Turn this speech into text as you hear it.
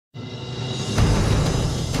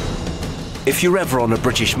If you're ever on a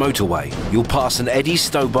British motorway, you'll pass an Eddie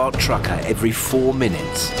Stobart trucker every 4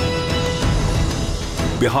 minutes.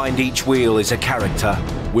 Behind each wheel is a character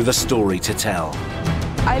with a story to tell.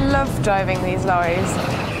 I love driving these lorries.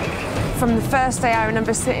 From the first day I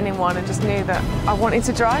remember sitting in one and just knew that I wanted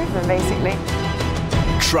to drive them, basically.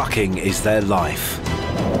 Trucking is their life.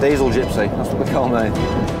 Diesel gypsy, that's what we call me.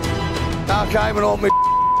 I can't even open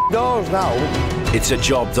my doors now. It's a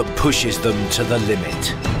job that pushes them to the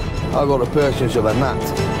limit. I've got the patience of a gnat.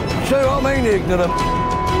 See what I mean, ignorant?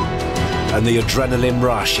 And the adrenaline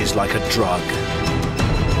rush is like a drug.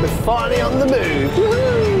 We're finally on the move.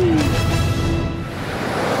 Woo-hoo!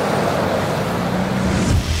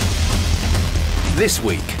 This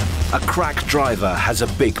week, a crack driver has a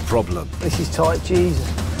big problem. This is tight, Jesus.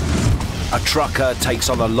 A trucker takes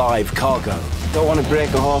on a live cargo. Don't want to break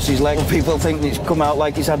a horse's leg. People think it's come out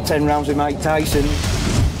like he's had 10 rounds with Mike Tyson.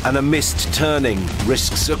 And a missed turning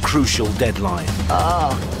risks a crucial deadline.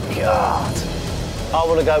 Oh, God. I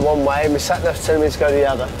want to go one way and we sat there for 10 minutes to go the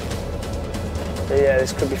other. So, yeah,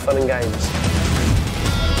 this could be fun and games.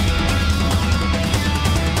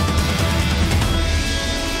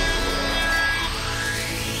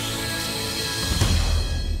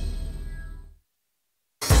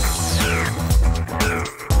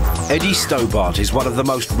 Eddie Stobart is one of the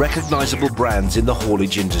most recognisable brands in the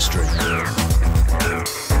haulage industry.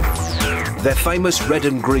 Their famous red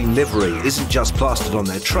and green livery isn't just plastered on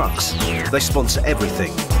their trucks. They sponsor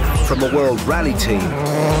everything, from a world rally team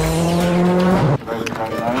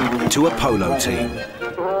to a polo team.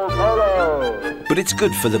 But it's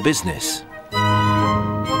good for the business.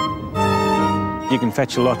 You can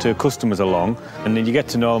fetch a lot of customers along, and then you get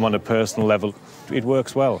to know them on a personal level. It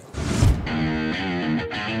works well.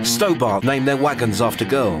 Stobart named their wagons after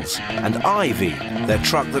girls, and Ivy, their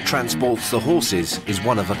truck that transports the horses, is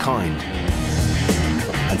one of a kind.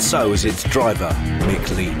 And so is its driver, Mick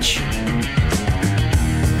Leach.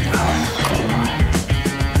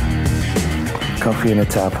 Coffee in a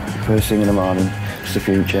tab, first thing in the morning. It's the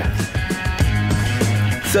future.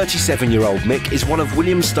 37-year-old Mick is one of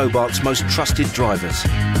William Stobart's most trusted drivers,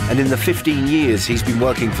 and in the 15 years he's been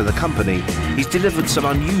working for the company, he's delivered some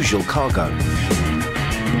unusual cargo.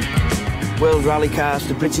 World rally cars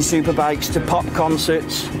to British superbikes to pop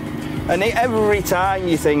concerts, and every time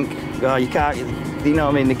you think, oh, you can't, you know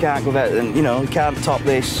what I mean, they can't go better than, you know, you can't top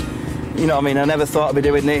this, you know what I mean, I never thought I'd be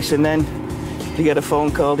doing this, and then you get a phone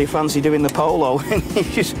call, do you fancy doing the polo? And you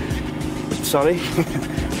just, sorry,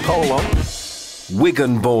 polo.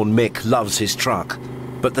 Wigan-born Mick loves his truck,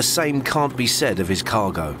 but the same can't be said of his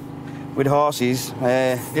cargo. With horses,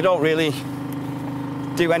 they don't really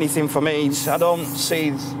do anything for me. I don't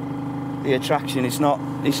see the attraction. It's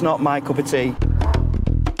not my cup of tea.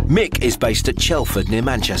 Mick is based at Chelford near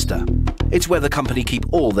Manchester. It's where the company keep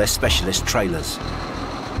all their specialist trailers.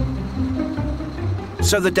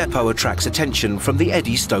 So the depot attracts attention from the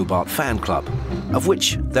Eddie Stobart fan club, of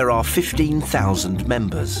which there are 15,000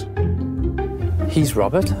 members. He's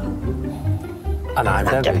Robert, and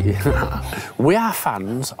I'm Debbie. We are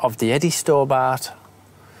fans of the Eddie Stobart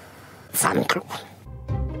fan club.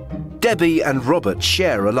 Debbie and Robert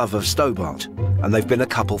share a love of Stobart, and they've been a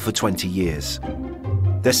couple for 20 years.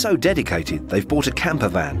 They're so dedicated, they've bought a camper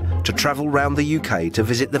van to travel round the UK to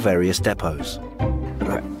visit the various depots.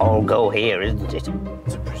 All go here, isn't it?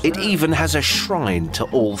 It even has a shrine to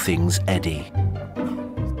all things Eddie.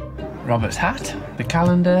 Robert's hat, the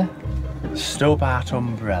calendar, Stobart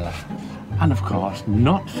umbrella, and of course,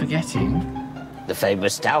 not forgetting The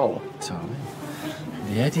famous towel. Sorry,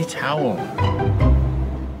 the Eddie towel.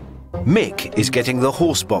 Mick is getting the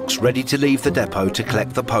horse box ready to leave the depot to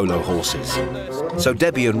collect the polo horses. So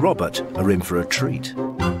Debbie and Robert are in for a treat.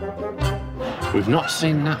 We've not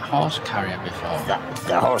seen that horse carrier before.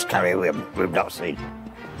 The horse carrier we've not seen.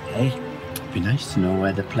 Hey? It'd be nice to know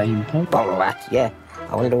where they're playing polo. Polo at, yeah.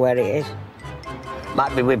 I wonder where it is.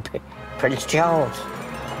 Might be with Prince Charles.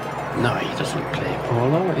 No, he doesn't play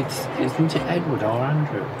polo. Isn't it Edward or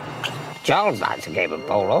Andrew? Charles likes a game of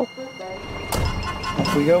polo.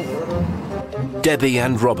 Off we go. Debbie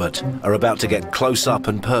and Robert are about to get close up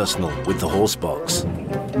and personal with the horse box.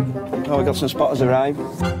 Oh, we got some spotters arrive.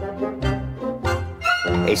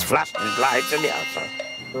 It's flashed his lights on the outside.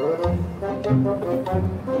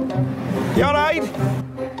 You all right?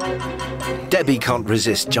 Debbie can't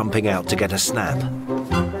resist jumping out to get a snap.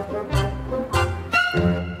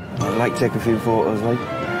 I'd like to take a few photos, like.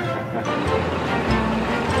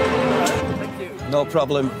 No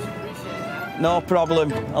problem. No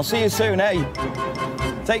problem. I'll see you soon, eh?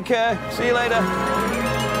 Take care. See you later.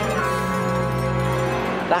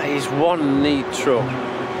 That is one neat truck.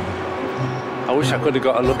 I wish I could have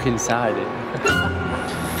got a look inside it.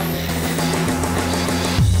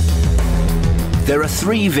 There are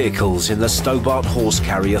 3 vehicles in the Stobart horse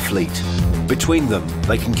carrier fleet. Between them,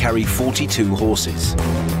 they can carry 42 horses.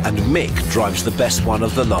 And Mick drives the best one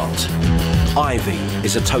of the lot. Ivy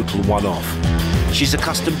is a total one-off. She's a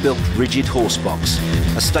custom-built rigid horse box,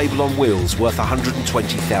 a stable on wheels worth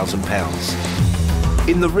 £120,000.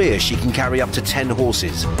 In the rear, she can carry up to 10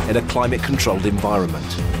 horses in a climate-controlled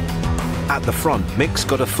environment. At the front, Mick's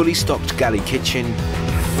got a fully stocked galley kitchen,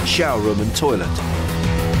 shower room and toilet.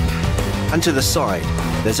 And to the side,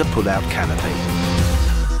 there's a pull-out canopy.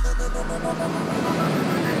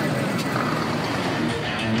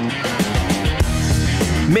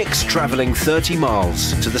 Mick's travelling 30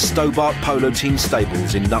 miles to the Stobart Polo Team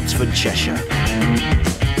stables in Knutsford, Cheshire.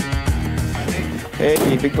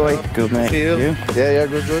 Hey, big boy. Good, mate. See you? Yeah,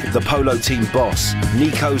 good. The Polo Team boss,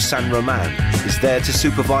 Nico San Roman, is there to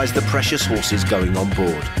supervise the precious horses going on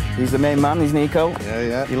board. He's the main man, he's Nico.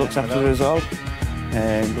 Yeah. He looks after us all.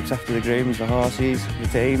 Looks after the grooms, the horses, the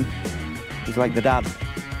team. He's like the dad.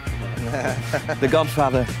 The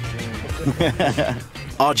godfather.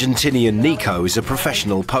 Argentinian Nico is a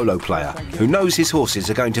professional polo player who knows his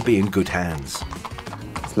horses are going to be in good hands.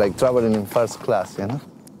 It's like traveling in first class, you know?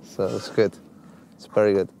 So it's good. It's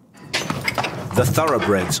very good. The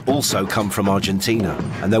thoroughbreds also come from Argentina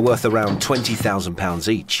and they're worth around £20,000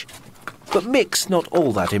 each. But Mick's not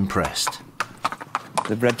all that impressed.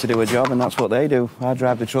 They're bred to do a job and that's what they do. I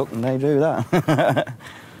drive the truck and they do that.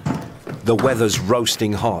 The weather's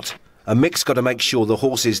roasting hot and Mick's got to make sure the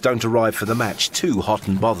horses don't arrive for the match too hot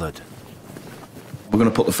and bothered. We're going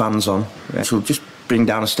to put the fans on, so we'll just bring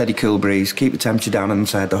down a steady cool breeze, keep the temperature down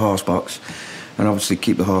inside the horse box, and obviously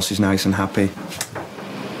keep the horses nice and happy.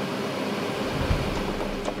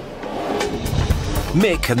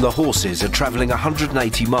 Mick and the horses are travelling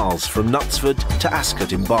 180 miles from Knutsford to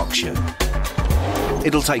Ascot in Berkshire.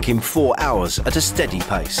 It'll take him 4 hours at a steady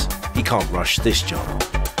pace. He can't rush this job.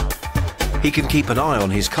 He can keep an eye on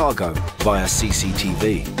his cargo via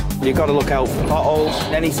CCTV. You've got to look out for potholes,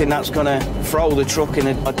 anything that's going to throw the truck in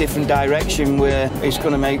a different direction where it's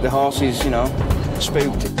going to make the horses, you know,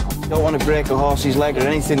 spooked. You don't want to break a horse's leg or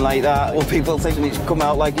anything like that, or people thinking it's come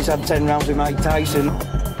out like he's had 10 rounds with Mike Tyson.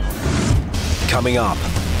 Coming up,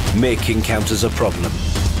 Mick encounters a problem.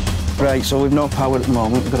 Right, so we've no power at the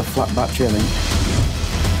moment, we've got a flat battery, I think.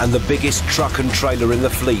 And the biggest truck and trailer in the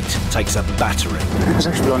fleet takes a battering. It's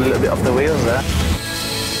actually blown a little bit off the wheels there.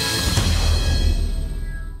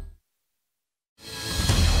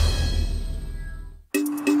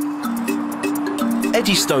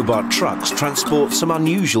 Eddie Stobart trucks transport some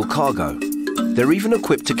unusual cargo. They're even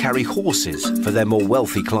equipped to carry horses for their more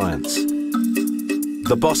wealthy clients.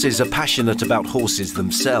 The bosses are passionate about horses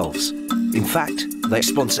themselves. In fact, they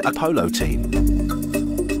sponsor a polo team.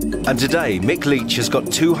 And today, Mick Leach has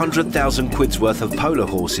got 200,000 quid's worth of polo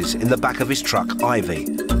horses in the back of his truck, Ivy,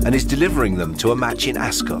 and is delivering them to a match in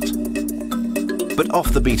Ascot. But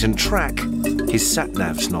off the beaten track, his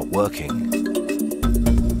sat-nav's not working.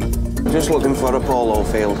 Just looking for a polo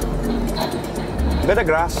field. A bit of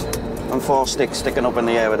grass and 4 sticks sticking up in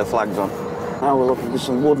the air with the flags on. Now we're looking for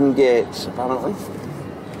some wooden gates, apparently.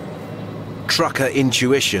 Trucker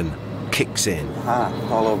intuition kicks in.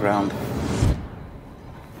 Polo ground.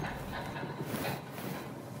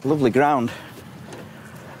 Lovely ground.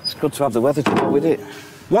 It's good to have the weather to go with it.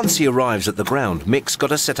 Once he arrives at the ground, Mick's got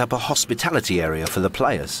to set up a hospitality area for the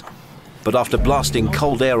players. But after blasting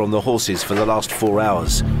cold air on the horses for the last 4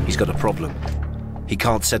 hours, he's got a problem. He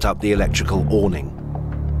can't set up the electrical awning.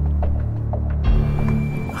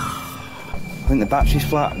 I think the battery's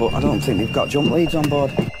flat, but I don't think they've got jump leads on board.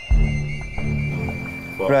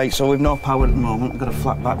 What? Right, so we've no power at the moment. We've got a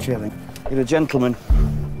flat battery, I think. You're a gentleman.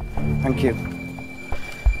 Thank you.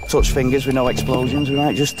 Touch fingers with no explosions. We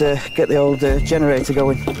might just get the old generator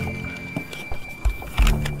going.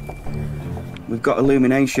 We've got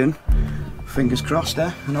illumination. Fingers crossed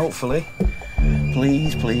there, and hopefully,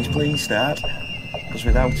 please start. Because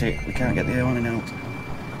without it, we can't get the awning out.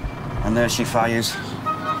 And there she fires.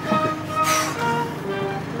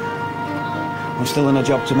 I'm still in a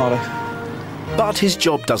job tomorrow. But his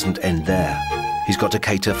job doesn't end there. He's got to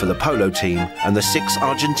cater for the polo team and the 6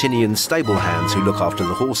 Argentinian stable hands who look after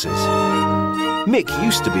the horses. Mick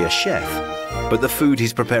used to be a chef, but the food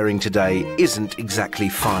he's preparing today isn't exactly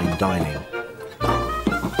fine dining.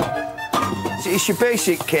 It's your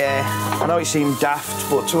basic care. I know it seems daft,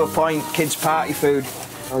 but to a point, kids' party food.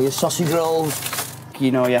 Oh, your sausage rolls.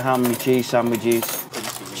 You know, your ham, your cheese sandwiches,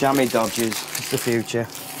 jammy dodgers. It's the future.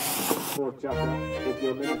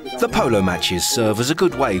 The polo matches serve as a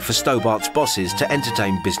good way for Stobart's bosses to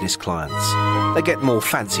entertain business clients. They get more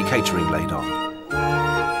fancy catering laid on.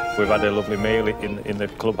 We've had a lovely meal in the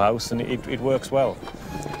clubhouse, and it works well.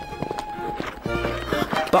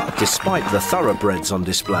 But despite the thoroughbreds on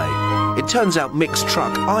display, it turns out Mick's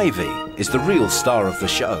truck, Ivy, is the real star of the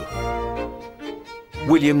show.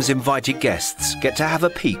 William's invited guests get to have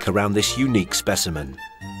a peek around this unique specimen.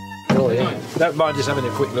 Oh, yeah. Don't mind us having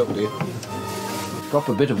a quick look, do you?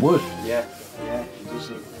 Proper bit of wood. Yeah.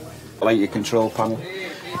 I like your control panel.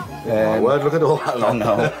 Word, look at all that. I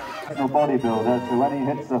know. Bodybuilder, so when he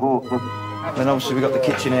hits the hook, Then obviously we've got the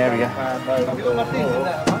kitchen area.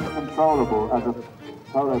 controllable as a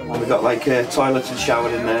polo player. We've got like a toilet and shower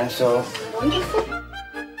in there, so...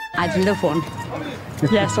 I'd love one.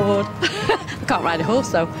 Yes, I would. I can't ride a horse,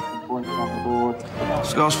 though. Points on the board.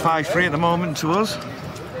 Scores 5-3 at the moment to us.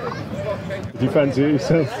 Do you fancy it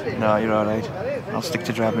yourself? No, you're all right. I'll stick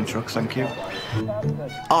to driving trucks, thank you.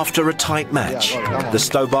 After a tight match, the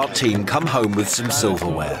Stobart team come home with some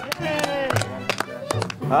silverware.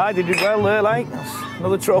 Aye, they did well there, like.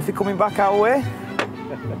 Another trophy coming back our way.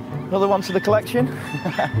 Another one to the collection.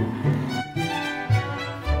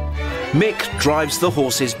 Mick drives the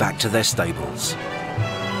horses back to their stables.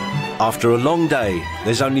 After a long day,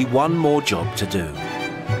 there's only one more job to do.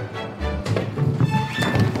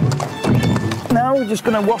 Now we're just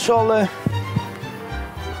going to wash all the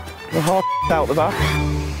horse out the back.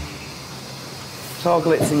 It's all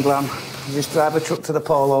glitz and glam. You just drive a truck to the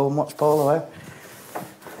polo and watch polo, eh?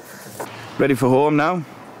 Ready for home now.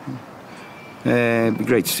 It'd be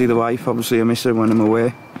great to see the wife. Obviously I miss her when I'm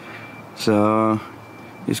away. So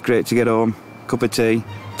it's great to get home, cup of tea,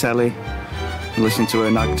 telly, and listen to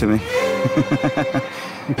her nag to me.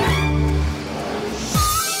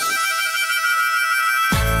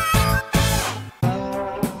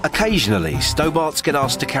 Occasionally, Stobarts get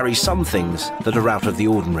asked to carry some things that are out of the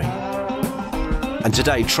ordinary. And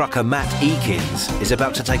today, trucker Matt Eakins is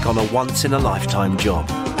about to take on a once-in-a-lifetime job.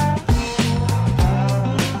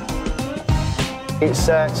 It's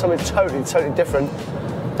something totally different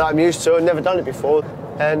that I'm used to. I've never done it before.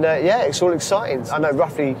 And yeah, it's all exciting. I know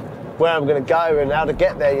roughly where I'm going to go and how to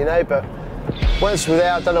get there, you know, but once we're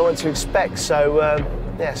there, I don't know what to expect. So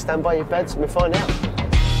yeah, stand by your beds and we'll find out.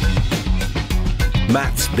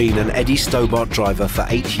 Matt's been an Eddie Stobart driver for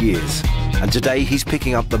 8 years, and today he's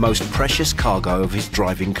picking up the most precious cargo of his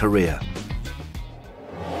driving career.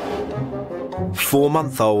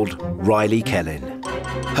 4-month-old Riley Kellin.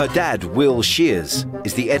 Her dad, Will Shears,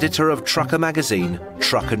 is the editor of trucker magazine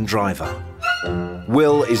Truck and Driver.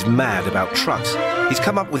 Will is mad about trucks. He's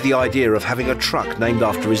come up with the idea of having a truck named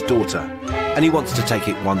after his daughter, and he wants to take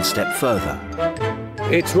it one step further.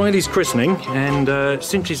 It's Riley's christening, and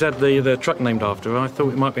since she's had the truck named after her, I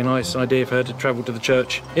thought it might be a nice idea for her to travel to the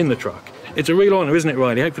church in the truck. It's a real honour, isn't it,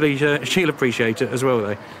 Riley? Hopefully she'll appreciate it as well,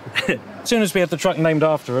 though. As soon as we had the truck named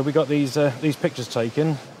after her, we got these pictures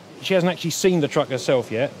taken. She hasn't actually seen the truck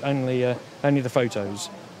herself yet, only the photos.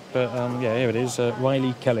 But yeah, here it is,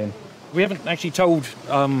 Riley Kellin. We haven't actually told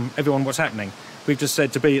everyone what's happening. We've just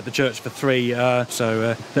said to be at the church for 3,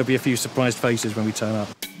 so there'll be a few surprised faces when we turn up.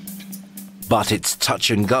 But it's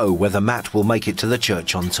touch and go whether Matt will make it to the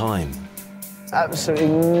church on time. Absolutely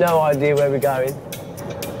no idea where we're going.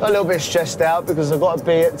 A little bit stressed out because I've got to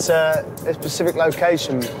be at a specific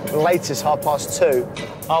location, latest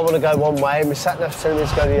 2:30. I want to go one way and my sat-nav's telling me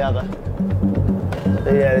to go the other.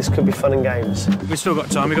 But yeah, this could be fun and games. We've still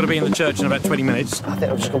got time. We've got to be in the church in about 20 minutes. I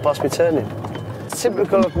think I've just gone past my turning.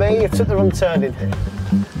 Typical of me, I took the wrong turning.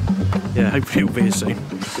 Yeah, hopefully it'll be here soon.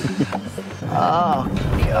 Oh,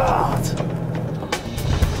 God.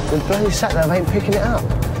 The bloody sat-nav ain't picking it up.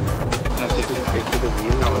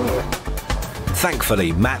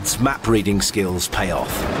 Thankfully, Matt's map reading skills pay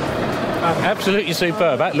off. Absolutely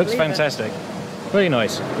superb. That looks fantastic. Really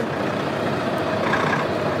nice.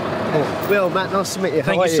 Oh, Will, Matt, nice to meet you.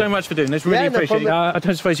 Thank you so much for doing this. Really appreciate it. I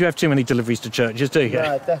don't suppose you have too many deliveries to churches, do you?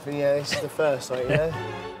 No, definitely, yeah. This is the first, like, you know.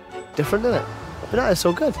 Different, isn't it? But no, it's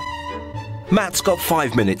all good. Matt's got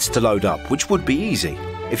 5 minutes to load up, which would be easy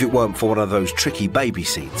if it weren't for one of those tricky baby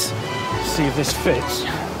seats. See if this fits.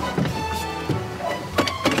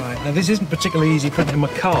 Right, now this isn't particularly easy putting in my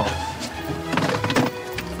car.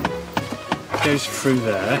 It goes through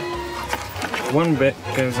there. One bit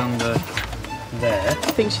goes under there. I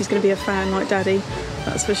think she's going to be a fan like Daddy,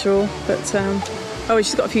 that's for sure. But oh,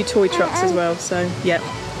 she's got a few toy trucks as well, so yeah.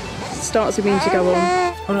 Starts with me to go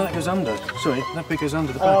on. Oh no, that goes under. Sorry, that bit goes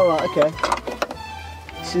under the back. Oh, right, okay.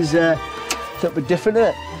 This is a little bit different,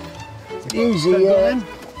 isn't it? Usually, I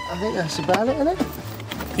think that's about it, isn't it?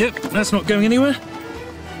 Yep, that's not going anywhere.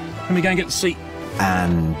 Let me go and get the seat.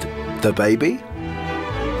 And the baby?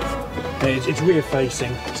 It's rear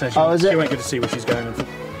facing, so she won't get to see where she's going.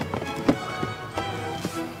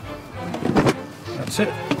 That's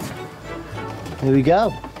it. Here we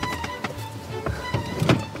go.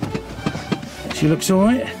 She looks all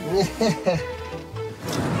right.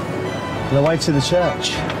 The way to the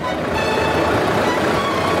church.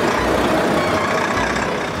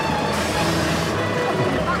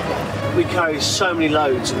 We carry so many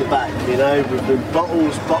loads in the back, you know, with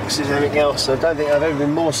bottles, boxes, everything else. I don't think I've ever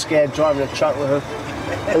been more scared driving a truck with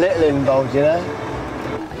a little involved, you know.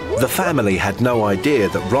 The family had no idea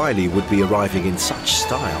that Riley would be arriving in such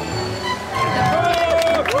style.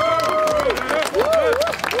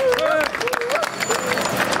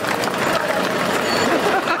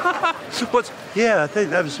 What? Yeah, I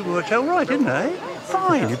think that worked out right, didn't they?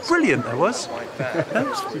 Fine, brilliant that was.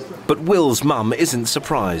 But Will's mum isn't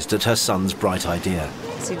surprised at her son's bright idea.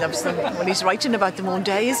 He loves them. Well, he's writing about them all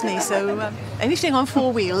day, isn't he? So anything on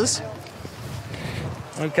four wheels.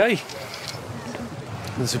 OK.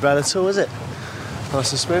 Not too bad at all, is it?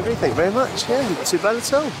 Nice and smoothly, thank you very much. Yeah, not too bad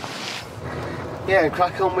at all. Yeah, and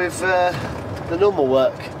crack on with the normal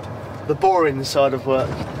work, the boring side of work.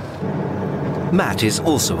 Matt is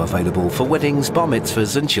also available for weddings, bar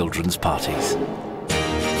mitzvahs and children's parties.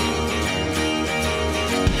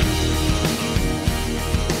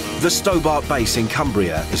 The Stobart base in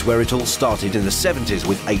Cumbria is where it all started in the 70s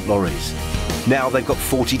with 8 lorries. Now they've got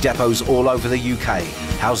 40 depots all over the UK,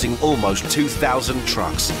 housing almost 2,000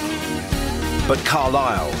 trucks. But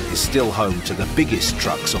Carlisle is still home to the biggest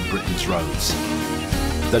trucks on Britain's roads.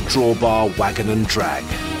 The drawbar, wagon and drag.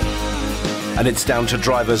 And it's down to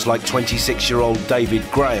drivers like 26-year-old David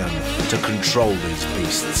Graham to control these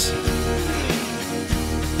beasts.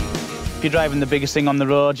 If you're driving the biggest thing on the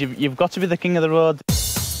road, you've got to be the king of the road.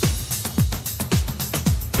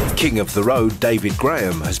 King of the road, David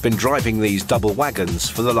Graham, has been driving these double wagons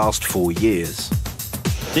for the last 4 years.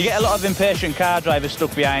 You get a lot of impatient car drivers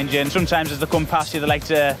stuck behind you, and sometimes as they come past you, they like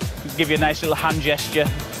to give you a nice little hand gesture,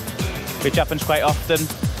 which happens quite often.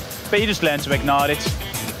 But you just learn to ignore it.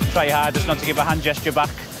 Try your hardest not to give a hand gesture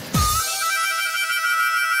back.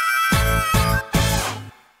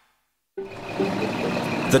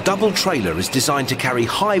 The double trailer is designed to carry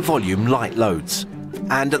high-volume light loads.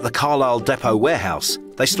 And at the Carlisle Depot warehouse,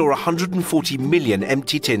 they store 140 million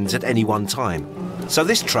empty tins at any one time. So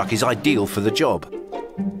this truck is ideal for the job.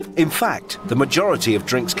 In fact, the majority of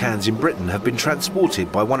drinks cans in Britain have been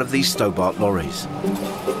transported by one of these Stobart lorries.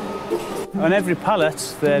 On every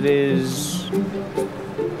pallet, there's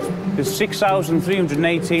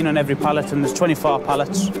 6,318 on every pallet, and there's 24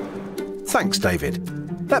 pallets. Thanks, David.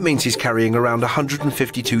 That means he's carrying around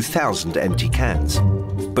 152,000 empty cans.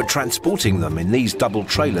 But transporting them in these double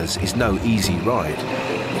trailers is no easy ride.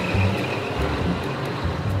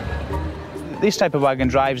 This type of wagon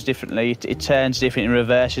drives differently, it turns differently,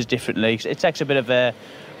 reverses differently. It takes a bit of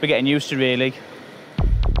we're getting used to, really.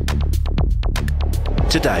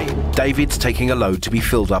 Today, David's taking a load to be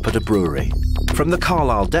filled up at a brewery. From the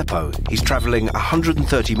Carlisle depot, he's travelling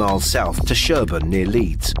 130 miles south to Sherburn near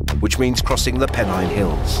Leeds, which means crossing the Pennine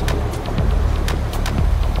Hills.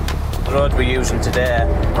 The road we're using today,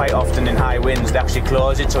 quite often in high winds, they actually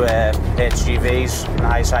close it to HGVs and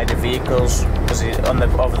high-sided vehicles, because on the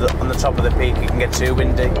top of the peak it can get too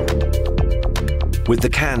windy. With the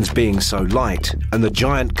cans being so light and the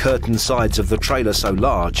giant curtain sides of the trailer so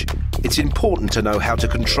large, it's important to know how to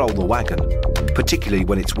control the wagon, particularly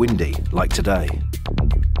when it's windy, like today.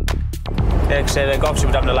 Yeah, because obviously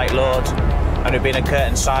we're having a light load, and it being a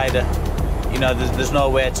curtain sider, you know, there's no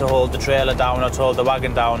way to hold the trailer down or to hold the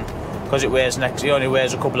wagon down, because it only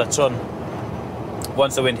weighs a couple of ton.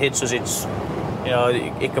 Once the wind hits us,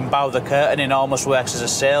 it can bow the curtain in, almost works as a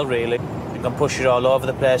sail, really. It can push it all over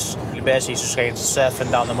the place. You're basically just going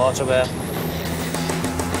surfing down the motorway.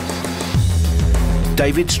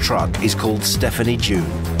 David's truck is called Stephanie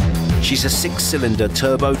June. She's a 6-cylinder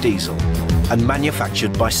turbo diesel and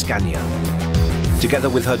manufactured by Scania. Together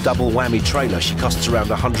with her double whammy trailer, she costs around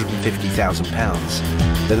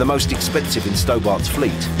 £150,000. They're the most expensive in Stobart's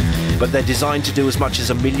fleet, but they're designed to do as much as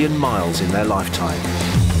 1 million miles in their lifetime.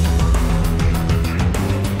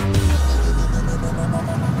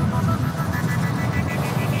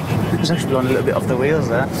 It's actually blowing a little bit off the wheels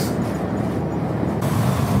there.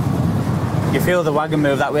 You feel the wagon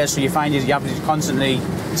move that way, so you find you have to constantly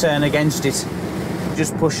turn against it.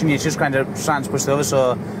 Just pushing, it's just kind of trying to push the other,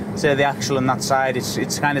 so say the axle on that side,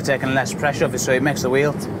 it's kind of taking less pressure off it, so it makes the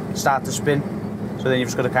wheel start to spin. So then you've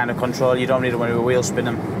just got to kind of control, you don't really want to wheel spin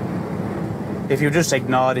them. If you just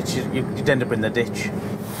ignored it, you'd end up in the ditch.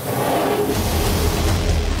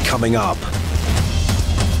 coming up.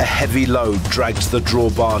 A heavy load drags the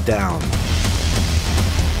drawbar down.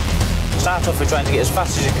 Start off with trying to get as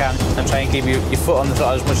fast as you can and try and keep your foot on the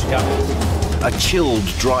throttle as much as you can. A chilled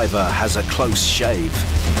driver has a close shave.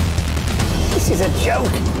 This is a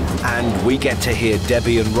joke. And we get to hear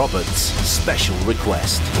Debbie and Robert's special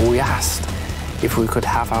request. We asked if we could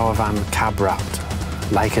have our van cab wrapped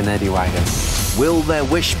like an Eddie wagon. Will their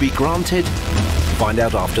wish be granted? Find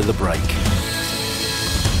out after the break.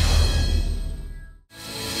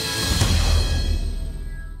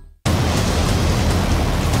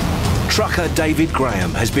 Trucker David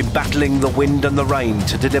Graham has been battling the wind and the rain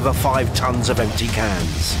to deliver 5 tons of empty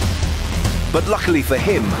cans. But luckily for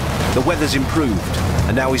him, the weather's improved,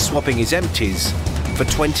 and now he's swapping his empties for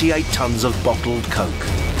 28 tons of bottled Coke.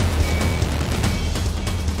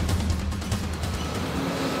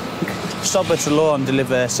 Stobart alone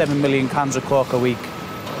deliver 7 million cans of Coke a week.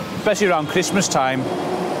 Especially around Christmas time,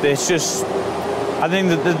 it's just... I think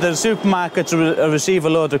the supermarkets receive a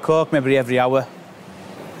load of Coke maybe every hour.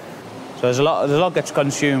 So there's a lot gets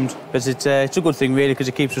consumed, but it's a good thing really because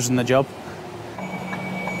it keeps us in the job.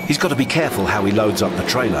 He's got to be careful how he loads up the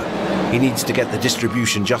trailer. He needs to get the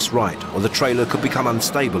distribution just right, or the trailer could become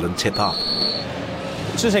unstable and tip up.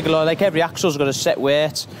 It's just like a lot, like every axle's got a set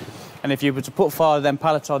weight, and if you were to put 4 of them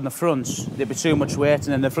pallets on the front, there'd be too much weight,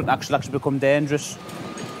 and then the front axle actually become dangerous.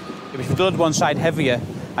 If you load one side heavier,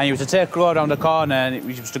 and you were to take a road around the corner and it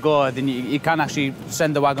was to go, then you can actually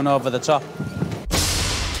send the wagon over the top.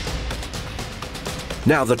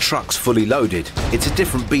 Now the truck's fully loaded, it's a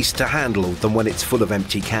different beast to handle than when it's full of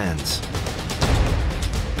empty cans.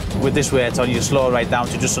 With this weight on, you slow right down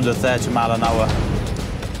to just under 30 miles an hour.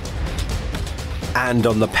 And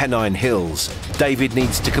on the Pennine Hills, David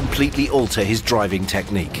needs to completely alter his driving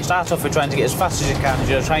technique. Start off with trying to get as fast as you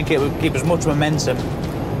can, try and keep as much momentum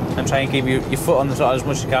and try and keep your foot on the throttle as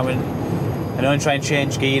much as you can and only try and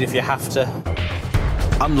change gear if you have to.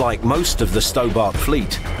 Unlike most of the Stobart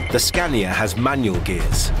fleet, the Scania has manual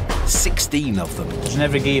gears, 16 of them. In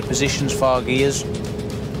every gear positions 4 gears.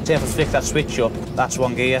 Say if I flick that switch up, that's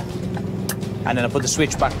 1 gear. And then I put the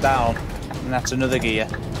switch back down, and that's another gear.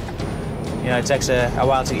 You know, it takes a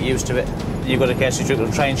while to get used to it. You've got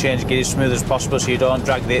to try and change gears as smooth as possible so you don't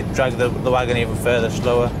drag the wagon even further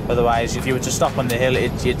slower. Otherwise, if you were to stop on the hill,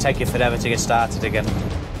 it'd take you forever to get started again.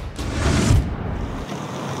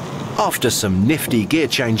 After some nifty gear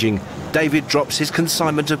changing, David drops his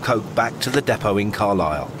consignment of Coke back to the depot in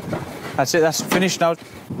Carlisle. That's it, that's finished now.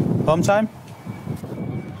 Home time?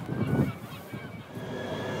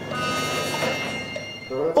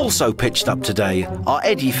 Also pitched up today are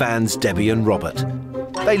Eddie fans Debbie and Robert.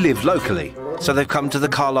 They live locally, so they've come to the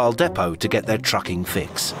Carlisle depot to get their trucking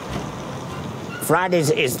fix. Fridays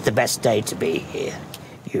is the best day to be here,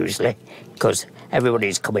 usually, because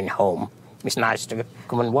everybody's coming home. It's nice to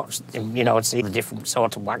come and watch them, you know, and see the different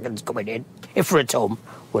sort of wagons coming in. If we're at home,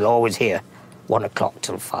 we'll always hear 1 o'clock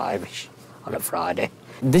till 5-ish on a Friday.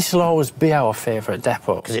 This will always be our favourite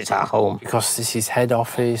depot. Because it's our home. Because this is head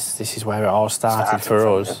office, this is where it all started for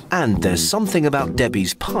us. And there's something about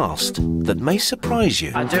Debbie's past that may surprise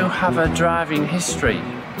you. I do have a driving history,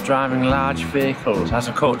 driving large vehicles as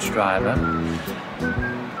a coach driver.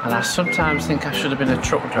 And I sometimes think I should have been a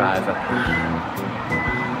truck driver.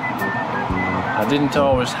 I didn't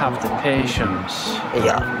always have the patience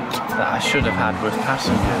that I should have had with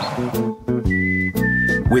passengers.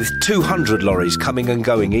 With 200 lorries coming and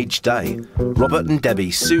going each day, Robert and Debbie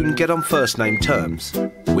soon get on first-name terms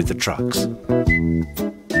with the trucks.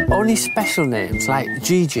 Only special names like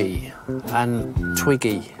Gigi and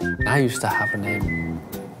Twiggy. I used to have a name.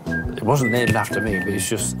 It wasn't named after me, but it's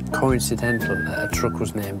just coincidental that a truck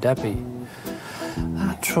was named Debbie.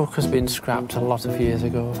 That truck has been scrapped a lot of years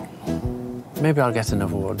ago. Maybe I'll get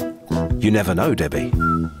another one. You never know, Debbie.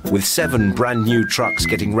 With 7 brand new trucks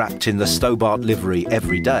getting wrapped in the Stobart livery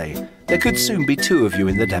every day, there could soon be 2 of you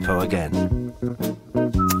in the depot again.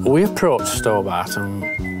 We approached Stobart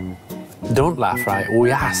and, don't laugh, right,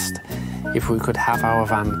 we asked if we could have our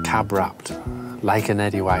van cab wrapped like an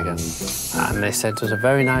Eddie wagon. And they sent us a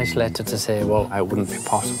very nice letter to say, well, it wouldn't be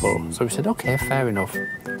possible. So we said, OK, fair enough.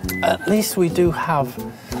 At least we do have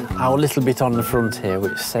our little bit on the front here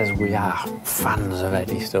which says we are fans of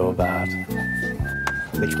Eddie Stobart.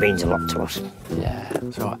 Which means a lot to us. Yeah,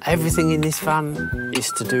 so everything in this van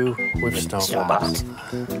is to do with Stobart.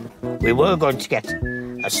 We were going to get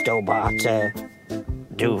a Stobart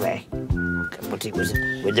duvet, but it was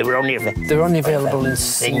they were only available in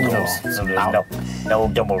singles. So no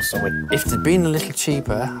doubles. So if they'd been a little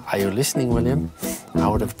cheaper, are you listening, William? I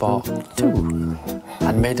would have bought 2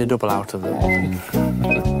 and made a double out of them.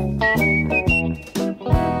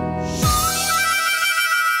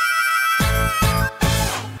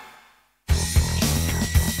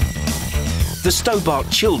 The Stobart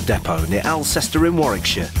Chilled Depot near Alcester in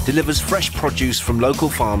Warwickshire delivers fresh produce from local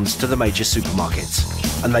farms to the major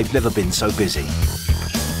supermarkets, and they've never been so busy.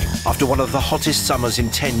 After one of the hottest summers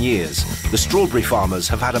in 10 years, the strawberry farmers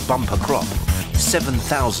have had a bumper crop,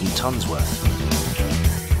 7,000 tonnes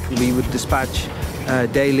worth. We would dispatch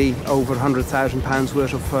daily over £100,000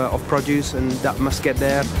 worth of produce, and that must get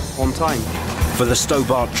there on time. For the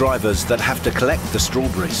Stobart drivers that have to collect the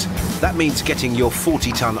strawberries, that means getting your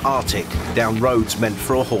 40-tonne Arctic down roads meant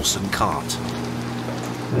for a horse and cart.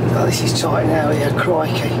 Oh, this is tight now, yeah,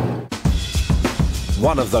 crikey.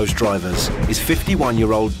 One of those drivers is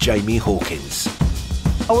 51-year-old Jamie Hawkins.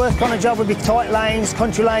 I work on a job with big tight lanes,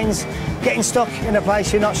 country lanes, getting stuck in a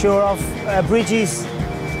place you're not sure of, bridges,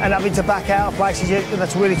 and having to back out of places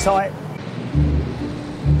that's really tight.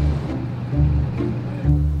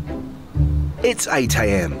 It's 8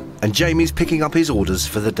 a.m. and Jamie's picking up his orders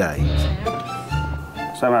for the day.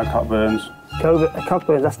 Same out Cockburns.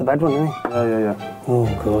 Cockburns, that's the bad one, isn't it? Yeah. Oh,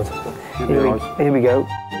 God. Here we go.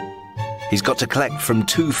 He's got to collect from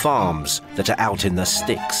 2 farms that are out in the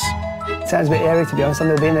sticks. Sounds a bit airy, to be honest. I've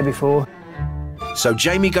never been there before. So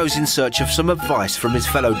Jamie goes in search of some advice from his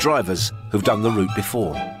fellow drivers who've done the route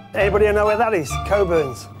before. Anybody know where that is?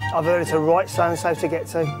 Cockburns. I've heard it's a right sound safe to get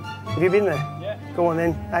to. Have you been there? Yeah. Go on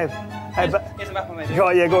then. Here's a map on me.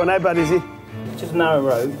 Right, yeah, go on. How bad is it? Just a narrow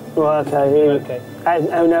road. Right, okay.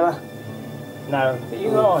 How narrow? Narrow. But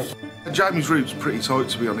you're right. Jamie's route's pretty tight,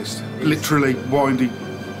 to be honest. Literally windy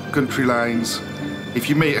country lanes. If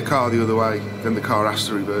you meet a car the other way, then the car has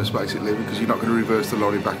to reverse, basically, because you're not going to reverse the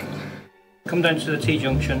lorry back. Come down to the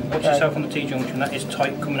T-junction. Watch yourself on the T-junction. That is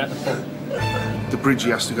tight coming out the front. The bridge he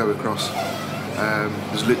has to go across.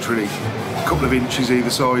 There's literally a couple of inches either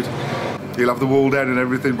side. He'll have the wall down and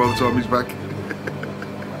everything by the time he's back.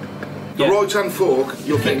 The right-hand fork,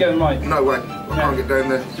 you'll keep going right. No way, I can't get down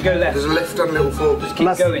there. You go left. There's a left-hand little fork. Just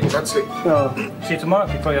keep going. That's it. Oh. See you tomorrow,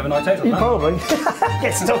 you probably have a night out on You that. probably.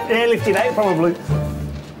 Get stuck airlifted out, probably.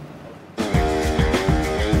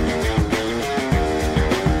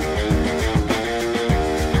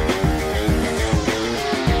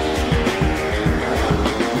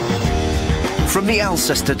 From the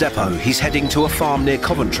Alcester depot, he's heading to a farm near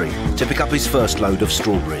Coventry to pick up his first load of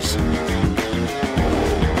strawberries.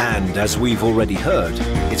 And as we've already heard,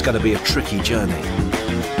 it's going to be a tricky journey.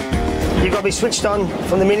 You've got to be switched on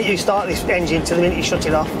from the minute you start this engine to the minute you shut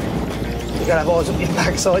it off. You've got to have eyes up your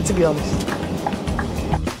backside, to be honest.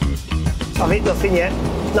 I've hit nothing yet,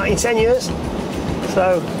 not in 10 years.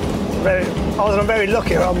 So, I'm very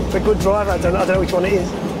lucky. I'm a good driver. I don't know which one it is.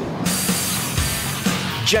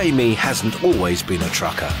 Jamie hasn't always been a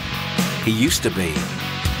trucker. He used to be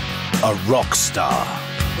a rock star.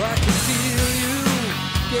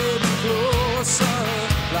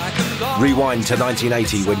 Rewind to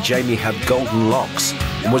 1980 when Jamie had golden locks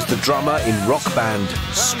and was the drummer in rock band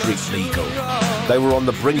Street Legal. They were on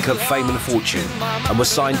the brink of fame and fortune and were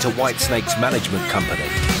signed to Whitesnake's management company.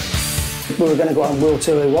 We were going to go on World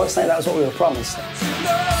Tour with Whitesnake, that was what we were promised.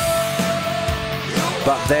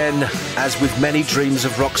 But then, as with many dreams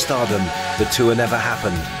of rock stardom, the tour never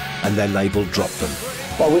happened and their label dropped them.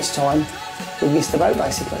 By which time, we missed the boat,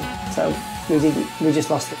 basically. So we just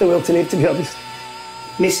lost the will to live, to be honest.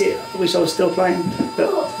 Miss it, I wish I was still playing.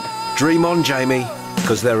 But... Dream on, Jamie,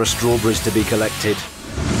 because there are strawberries to be collected.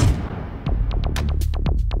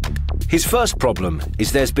 His first problem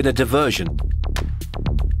is there's been a diversion.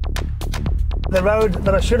 The road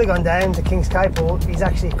that I should have gone down to King's Capel is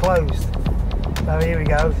actually closed. So here we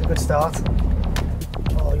go, it's a good start.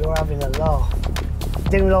 Oh, you're having a laugh.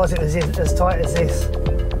 Didn't realise it was as tight as this.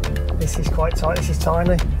 This is quite tight, this is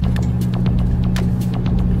tiny.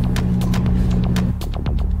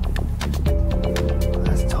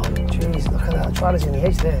 That's tight, jeez, look at that, the trailer's in the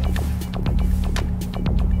edge there.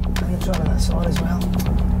 And the trailer on that side as well.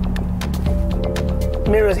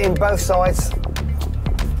 Mirrors in both sides.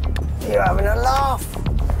 You're having a laugh.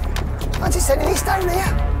 I just said this down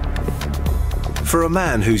there. For a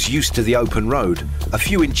man who's used to the open road, a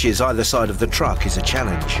few inches either side of the truck is a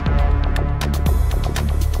challenge.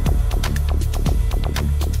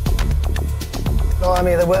 No, I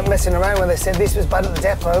mean, they weren't messing around when they said this was bad at the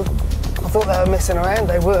depot. I thought they were messing around,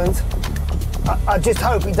 they weren't. I just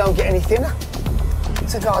hope it don't get any thinner.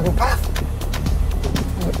 It's a garden path.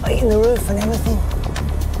 Eating the roof and everything.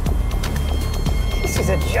 This is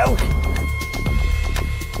a joke.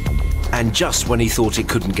 And just when he thought it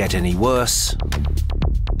couldn't get any worse...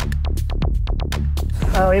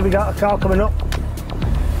 Oh, here we got a car coming up.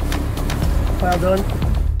 Well done.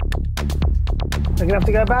 We're gonna have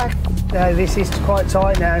to go back. No, this is quite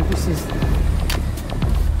tight now. This is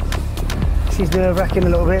nerve-wracking a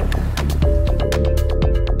little bit.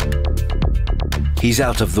 He's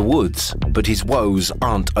out of the woods, but his woes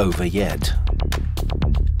aren't over yet.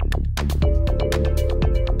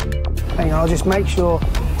 Hang on, I'll just make sure.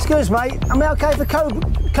 Excuse mate, am I okay for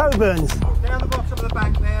Coburns? Down the bottom of the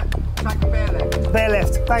bank there, take a bear left. Bear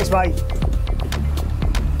left, thanks mate.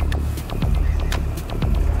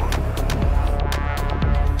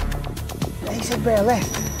 He said bear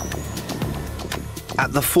left.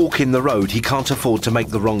 At the fork in the road, he can't afford to make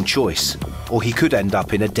the wrong choice, or he could end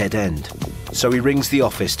up in a dead end. So he rings the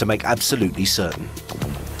office to make absolutely certain.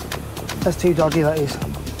 That's too dodgy, that is.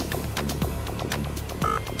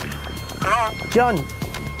 Hello? John.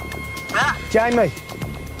 Yeah? Jamie.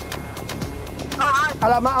 Alright.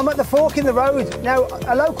 Hello, mate, I'm at the fork in the road. Now,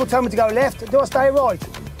 a local told me to go left. Do I stay right?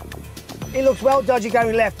 It looks well dodgy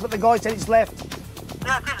going left, but the guy said it's left.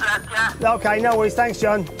 Yeah, it is left, yeah. OK, no worries. Thanks,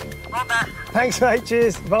 John. All best. Thanks, mate.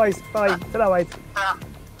 Cheers. Bye. Bye. Ta-ra, mate.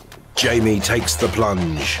 Jamie takes the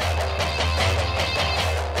plunge.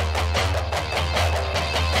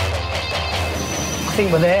 I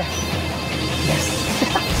think we're there. Yes.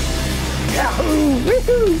 Yahoo!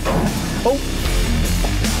 Woohoo! Oh.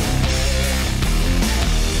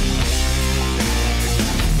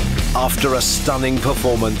 After a stunning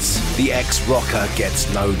performance, the ex-rocker gets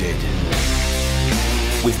loaded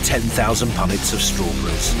with 10,000 punnets of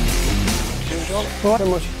strawberries. All right, so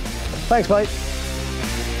much. Thanks, mate.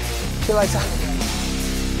 See you later.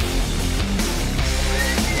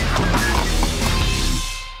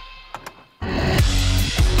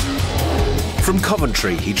 From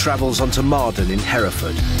Coventry, he travels on to Marden in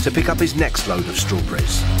Hereford to pick up his next load of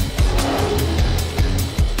strawberries.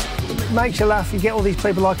 It makes you laugh. You get all these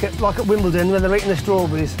people like at Wimbledon when they're eating the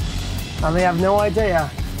strawberries and they have no idea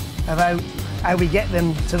about how we get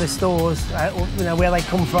them to the stores, you know, where they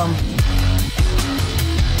come from.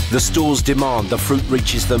 The stores demand the fruit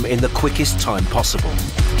reaches them in the quickest time possible.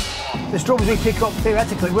 The strawberries we pick up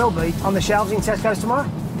theoretically will be on the shelves in Tesco's tomorrow.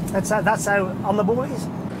 That's how on the ball it is.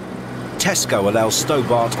 Tesco allows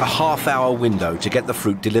Stobart a half-hour window to get the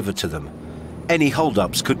fruit delivered to them. Any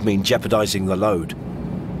hold-ups could mean jeopardising the load.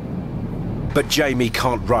 But Jamie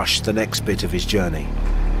can't rush the next bit of his journey.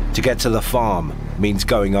 To get to the farm means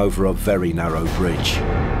going over a very narrow bridge.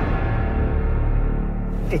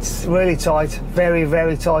 It's really tight, very,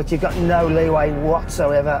 very tight. You've got no leeway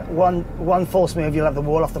whatsoever. One false move, you'll have the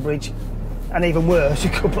wall off the bridge. And even worse,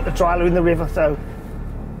 you could put the trailer in the river. So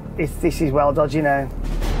this is well dodgy now.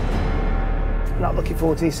 Not looking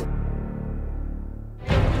forward to this.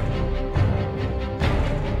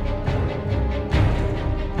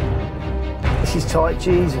 This is tight,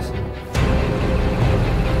 Jesus.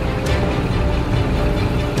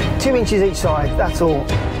 2 inches each side, that's all.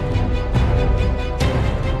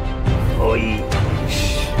 Oi.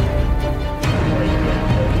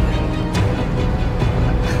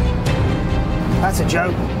 That's a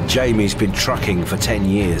joke. Jamie's been trucking for 10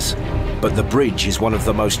 years, but the bridge is one of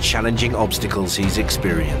the most challenging obstacles he's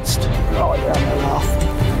experienced. Oh, yeah, I'm enough.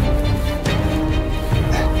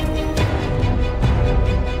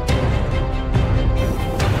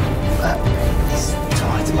 It's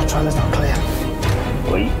tight, my trailer's not clear.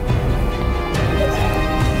 Oi.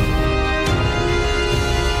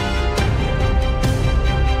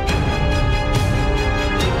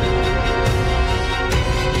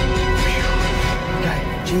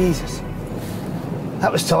 Jesus,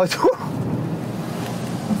 that was tight.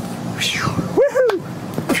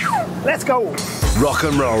 Let's go. Rock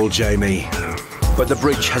and roll, Jamie. But the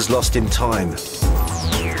bridge has lost him time.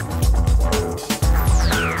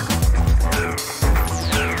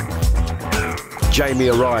 Jamie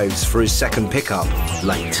arrives for his second pickup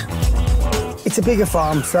late. It's a bigger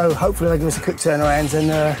farm, so hopefully they'll give us a quick turnaround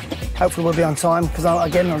and hopefully we'll be on time, because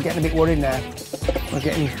again, I'm getting a bit worried now. We're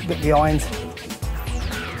getting a bit behind.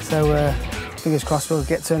 So fingers crossed we'll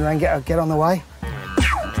get turned around, get on the way.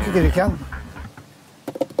 As good as we can.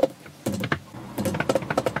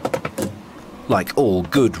 Like all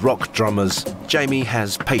good rock drummers, Jamie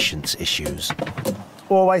has patience issues.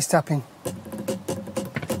 Always tapping.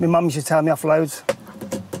 My mum used to tell me off loads.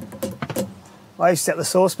 I used to set the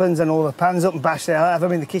saucepans and all the pans up and bash them, have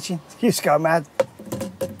them in the kitchen. I used to go mad.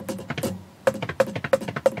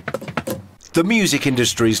 The music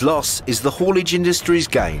industry's loss is the haulage industry's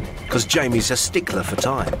gain, because Jamie's a stickler for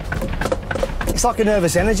time. It's like a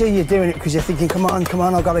nervous energy. You're doing it because you're thinking, come on,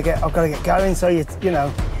 I've got to get going. So you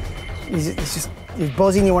know, you're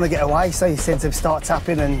buzzing. You want to get away, so you tend to start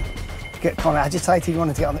tapping and get kind of agitated. You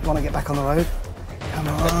want to get back on the road. Come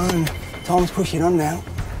on, time's pushing on now.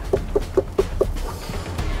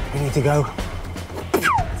 We need to go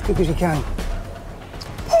as quick as we can.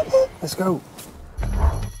 Let's go.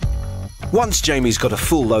 Once Jamie's got a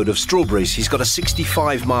full load of strawberries, he's got a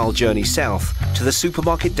 65-mile journey south to the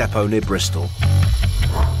supermarket depot near Bristol.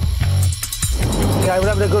 Okay, we're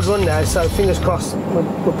having a good run now, so fingers crossed.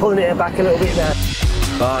 We're pulling it back a little bit now.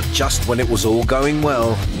 But just when it was all going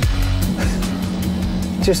well...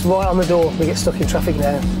 Just right on the door, we get stuck in traffic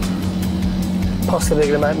now. Possibly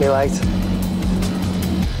going to make me late.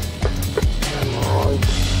 Come on.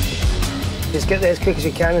 Just get there as quick as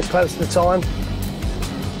you can, as close to the time.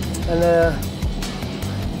 And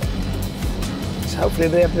so hopefully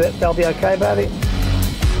they'll be okay about it.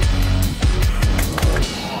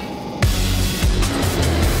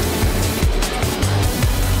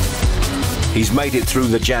 He's made it through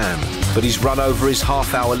the jam, but he's run over his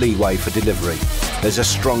half-hour leeway for delivery. There's a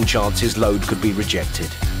strong chance his load could be rejected.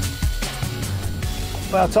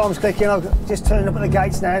 Well, time's clicking. I've just turned up at the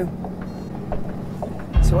gates now.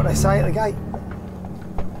 See what they say at the gate.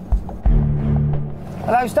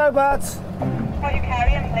 Hello, Stobart. What are you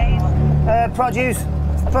carrying, please? Produce,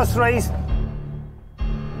 +3s.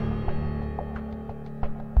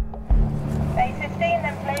 A15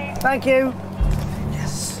 then, please. Thank you.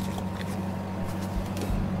 Yes.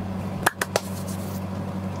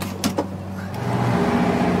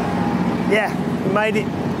 Yeah, we made it,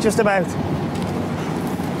 just about.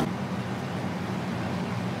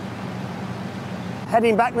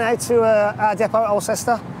 Heading back now to our depot at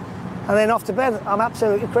Alcester, and then off to bed. I'm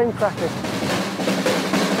absolutely cream cracking.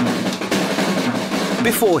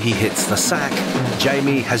 Before he hits the sack,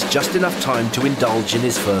 Jamie has just enough time to indulge in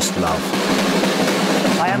his first love.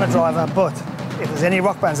 I am a driver, but if there's any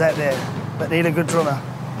rock bands out there that need a good drummer,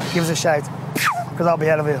 give us a shout, because I'll be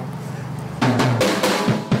out of here.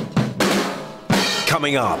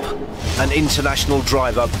 Coming up, an international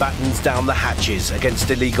driver battens down the hatches against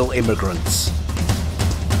illegal immigrants.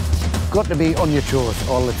 Got to be on your toes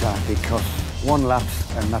all the time, because one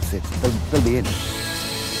lapse and that's it. They'll be in.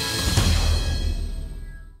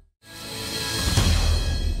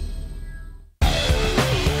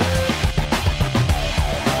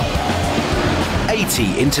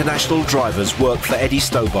 International drivers work for Eddie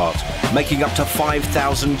Stobart, making up to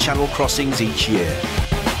 5,000 channel crossings each year.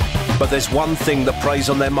 But there's one thing that preys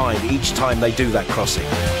on their mind each time they do that crossing.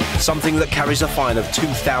 Something that carries a fine of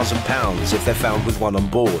 £2,000 if they're found with one on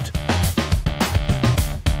board.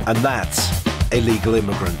 And that's illegal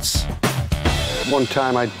immigrants. One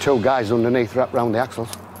time I had 2 guys underneath wrapped round the axles.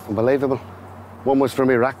 Unbelievable. One was from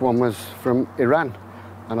Iraq, one was from Iran.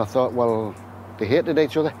 And I thought, well, they hated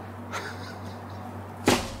each other.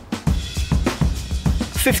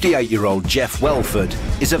 58-year-old Jeff Welford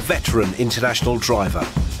is a veteran international driver,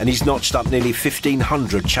 and he's notched up nearly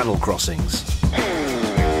 1,500 channel crossings.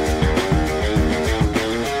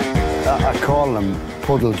 I call them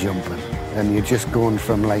puddle jumping, and you're just going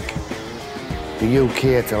from like the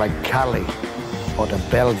UK to like Cali or to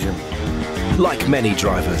Belgium. Like many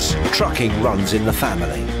drivers, trucking runs in the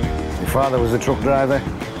family. My father was a truck driver.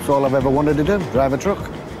 That's all I've ever wanted to do, drive a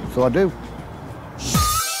truck. So I do.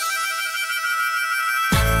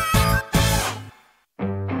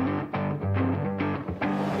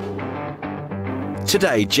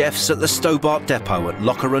 Today, Jeff's at the Stobart depot at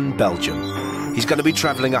Lokeren, Belgium. He's going to be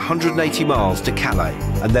travelling 180 miles to Calais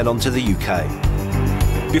and then on to the UK.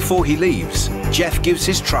 Before he leaves, Jeff gives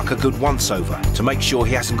his truck a good once-over to make sure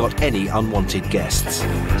he hasn't got any unwanted guests.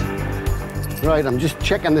 Right, I'm just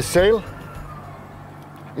checking the sail.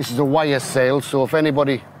 This is a wire sail, so if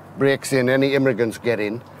anybody breaks in, any immigrants get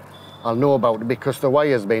in, I'll know about it because the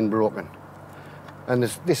wire's been broken. And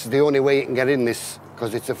this is the only way you can get in this,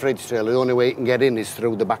 because it's a fridge trailer, the only way you can get in is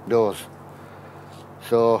through the back doors.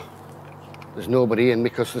 So there's nobody in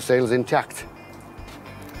because the sail's intact.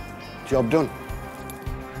 Job done.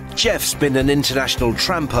 Jeff's been an international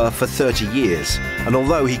tramper for 30 years, and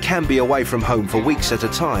although he can be away from home for weeks at a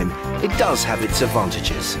time, it does have its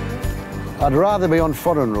advantages. I'd rather be on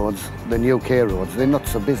foreign roads than UK roads. They're not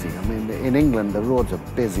so busy. I mean, in England, the roads are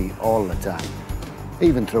busy all the time,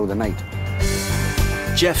 even through the night.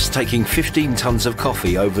 Jeff's taking 15 tonnes of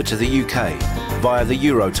coffee over to the UK via the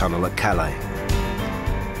Eurotunnel at Calais.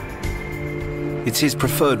 It's his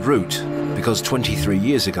preferred route because 23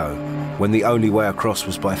 years ago, when the only way across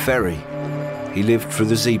was by ferry, he lived through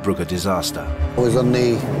the Zeebrugge disaster. I was on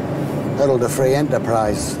the Herald of Free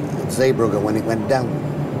Enterprise at Zeebrugge when it went down,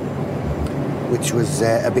 which was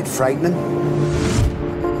a bit frightening.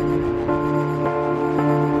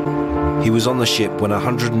 He was on the ship when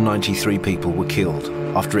 193 people were killed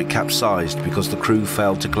after it capsized because the crew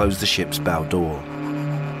failed to close the ship's bow door.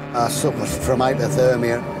 I suffered from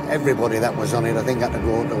hypothermia. Everybody that was on it, I think, had to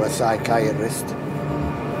go to a psychiatrist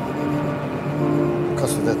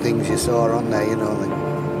because of the things you saw on there, you know.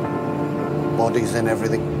 bodies and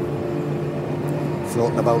everything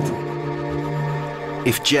floating about.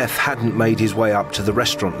 If Jeff hadn't made his way up to the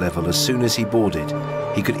restaurant level as soon as he boarded,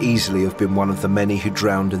 he could easily have been one of the many who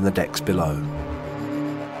drowned in the decks below.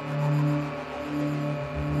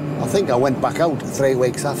 I think I went back out 3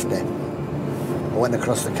 weeks after. I went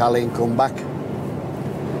across the Calais and come back,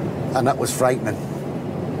 and that was frightening.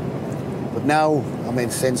 But now, I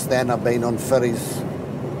mean, since then I've been on ferries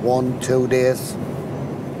 1, 2 days,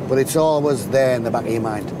 but it's always there in the back of your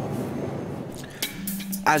mind.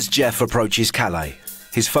 As Jeff approaches Calais,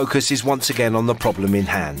 his focus is once again on the problem in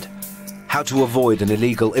hand: how to avoid an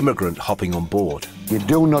illegal immigrant hopping on board. You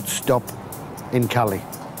do not stop in Calais.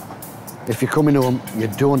 If you're coming home, you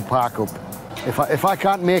don't park up. If I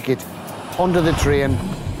can't make it onto the train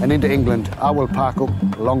and into England, I will park up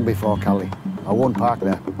long before Calais. I won't park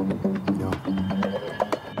there. No.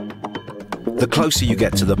 The closer you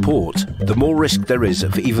get to the port, the more risk there is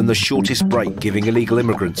of even the shortest break giving illegal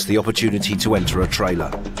immigrants the opportunity to enter a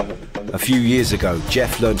trailer. A few years ago,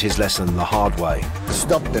 Jeff learned his lesson the hard way.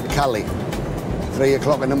 Stopped at Calais, 3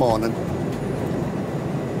 o'clock in the morning,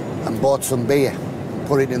 and bought some beer and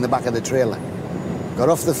put it in the back of the trailer. Got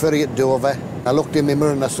off the ferry at Dover. I looked in my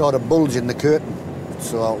mirror and I saw a bulge in the curtain.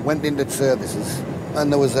 So I went into services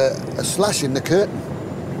and there was a slash in the curtain.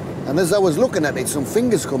 And as I was looking at it, some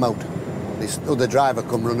fingers come out. This other driver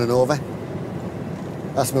come running over.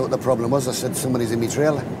 Asked me what the problem was. I said, somebody's in my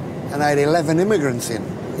trailer. And I had 11 immigrants in.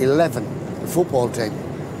 11, the football team.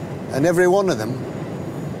 And every one of them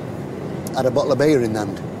had a bottle of beer in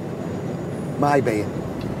hand. My beer.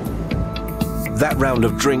 That round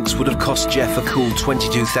of drinks would have cost Jeff a cool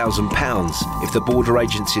 £22,000 if the border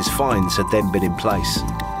agency's fines had then been in place.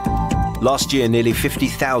 Last year, nearly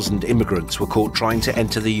 50,000 immigrants were caught trying to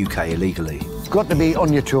enter the UK illegally. You've got to be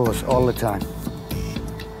on your toes all the time.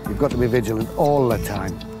 You've got to be vigilant all the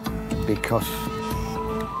time, because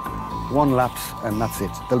one lapse and that's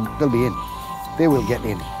it. They'll be in. They will get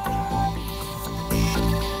in.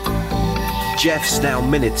 Jeff's now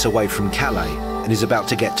minutes away from Calais and is about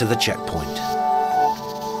to get to the checkpoint.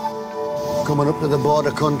 Coming up to the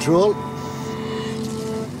border control,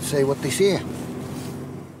 see what they say.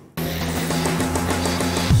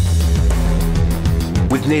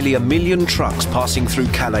 With nearly 1 million trucks passing through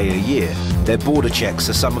Calais a year, their border checks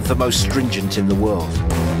are some of the most stringent in the world.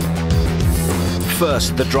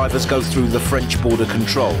 First, the drivers go through the French border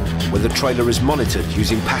control, where the trailer is monitored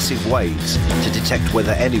using passive waves to detect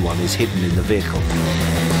whether anyone is hidden in the vehicle.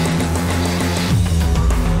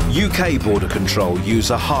 UK border control use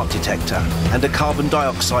a heart detector and a carbon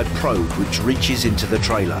dioxide probe which reaches into the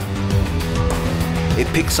trailer. It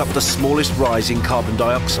picks up the smallest rise in carbon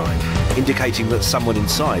dioxide, indicating that someone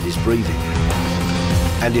inside is breathing.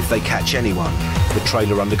 And if they catch anyone, the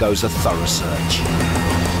trailer undergoes a thorough search.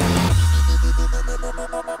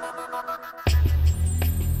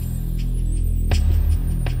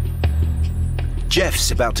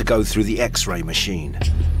 Jeff's about to go through the X-ray machine.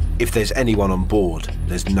 If there's anyone on board,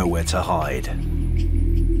 there's nowhere to hide.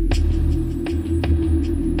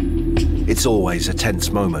 It's always a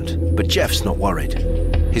tense moment, but Jeff's not worried.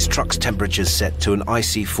 His truck's temperature's set to an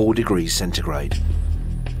icy 4 degrees centigrade.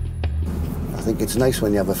 I think it's nice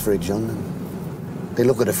when you have a fridge on. They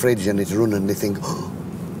look at a fridge and it's running, they think, oh,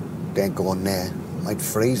 don't go on there. Might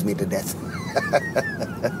freeze me to death.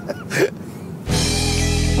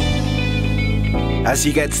 As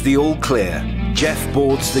he gets the all clear, Jeff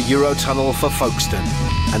boards the Eurotunnel for Folkestone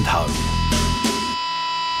and home.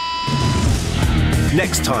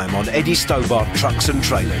 Next time on Eddie Stobart Trucks and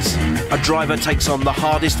Trailers, a driver takes on the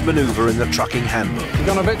hardest manoeuvre in the trucking handbook. You've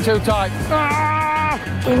gone a bit too tight.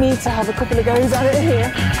 We need to have a couple of goes at it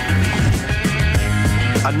here.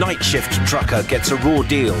 A night shift trucker gets a raw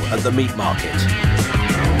deal at the meat market.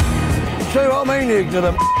 See what I mean, you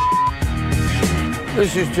ignorant?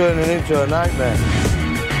 This is turning into a nightmare.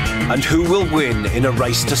 And who will win in a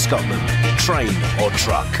race to Scotland, train or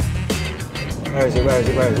truck? Where is it, where is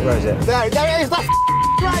it, where is it, where is it? There it is, that's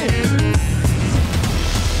right!